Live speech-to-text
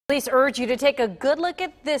Police urge you to take a good look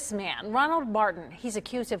at this man, Ronald Martin. He's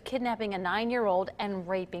accused of kidnapping a 9-year-old and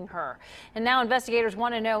raping her. And now investigators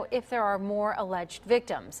want to know if there are more alleged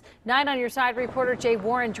victims. 9 on Your Side reporter Jay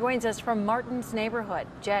Warren joins us from Martin's neighborhood.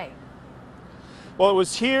 Jay. Well, it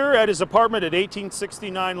was here at his apartment at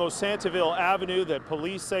 1869 Los Santaville Avenue that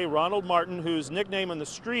police say Ronald Martin, whose nickname on the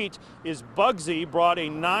street is Bugsy, brought a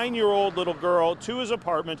 9-year-old little girl to his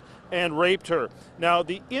apartment and raped her. Now,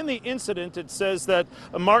 in the incident, it says that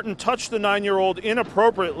Martin touched the 9-year-old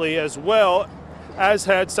inappropriately as well as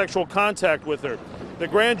had sexual contact with her. The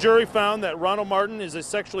grand jury found that Ronald Martin is a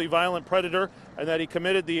sexually violent predator and that he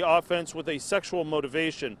committed the offense with a sexual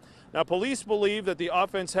motivation. Now, police believe that the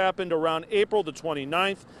offense happened around April the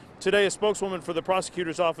 29th. Today, a spokeswoman for the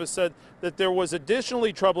prosecutor's office said that there was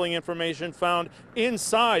additionally troubling information found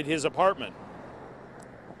inside his apartment.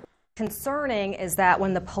 Concerning is that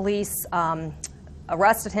when the police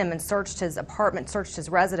arrested him and searched his apartment, searched his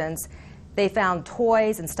residence, they found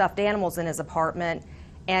toys and stuffed animals in his apartment,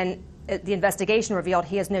 and the investigation revealed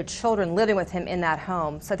he has no children living with him in that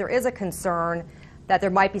home. So there is a concern that there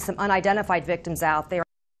might be some unidentified victims out there.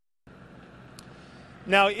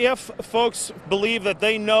 Now, if folks believe that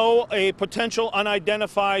they know a potential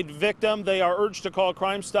unidentified victim, they are urged to call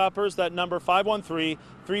Crime Stoppers. That number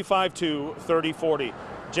 513-352-3040.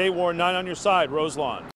 Jay Warren, 9 on Your Side, Roselawn.